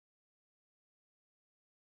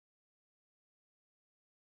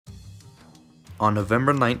On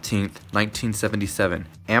November 19, 1977,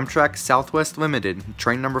 Amtrak Southwest Limited,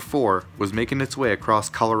 train number 4, was making its way across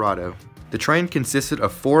Colorado. The train consisted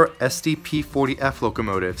of 4 SDP-40F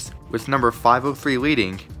locomotives, with number 503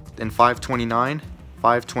 leading, then 529,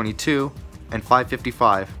 522, and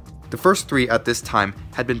 555. The first 3 at this time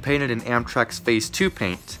had been painted in Amtrak's Phase 2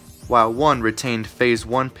 paint, while one retained Phase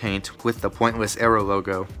 1 paint with the pointless arrow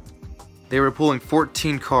logo. They were pulling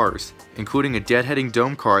 14 cars, including a deadheading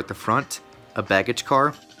dome car at the front, a baggage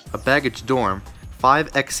car, a baggage dorm,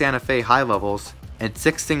 5 ex-Santa Fe high levels, and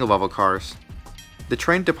 6 single-level cars. The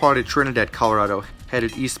train departed Trinidad, Colorado,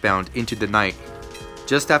 headed eastbound into the night.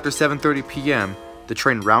 Just after 7:30 p.m., the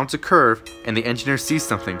train rounds a curve and the engineer sees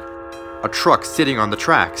something: a truck sitting on the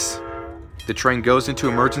tracks. The train goes into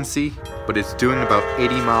emergency, but it's doing about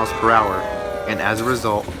 80 miles per hour, and as a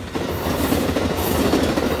result,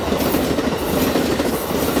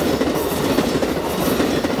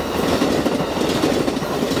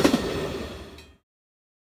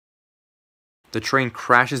 the train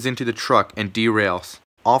crashes into the truck and derails.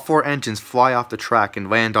 All 4 engines fly off the track and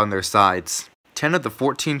land on their sides. 10 of the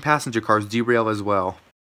 14 passenger cars derail as well.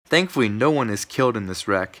 Thankfully, no one is killed in this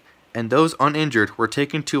wreck, and those uninjured were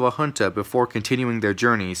taken to La Junta before continuing their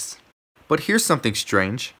journeys. But here's something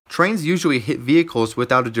strange. Trains usually hit vehicles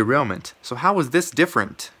without a derailment, so how is this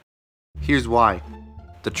different? Here's why.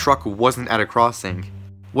 The truck wasn't at a crossing.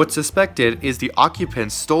 What's suspected is the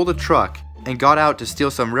occupants stole the truck and got out to steal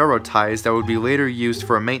some railroad ties that would be later used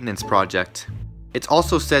for a maintenance project. It's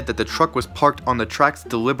also said that the truck was parked on the tracks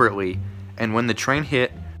deliberately, and when the train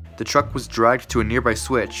hit, the truck was dragged to a nearby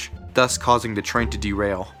switch, thus causing the train to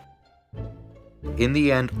derail. In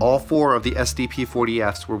the end, all 4 of the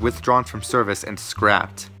SDP-40Fs were withdrawn from service and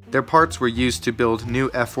scrapped. Their parts were used to build new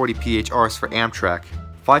F-40 PHRs for Amtrak.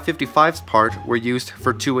 555's parts were used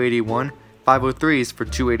for 281, 503's for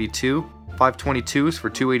 282, 522's for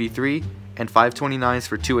 283, and 529's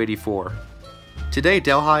for 284. Today,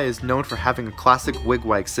 Delhi is known for having a classic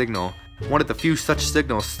wigwag signal, one of the few such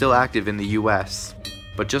signals still active in the US.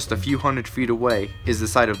 But just a few hundred feet away is the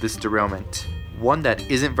site of this derailment, one that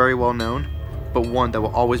isn't very well known, but one that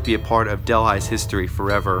will always be a part of Delhi's history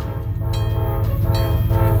forever.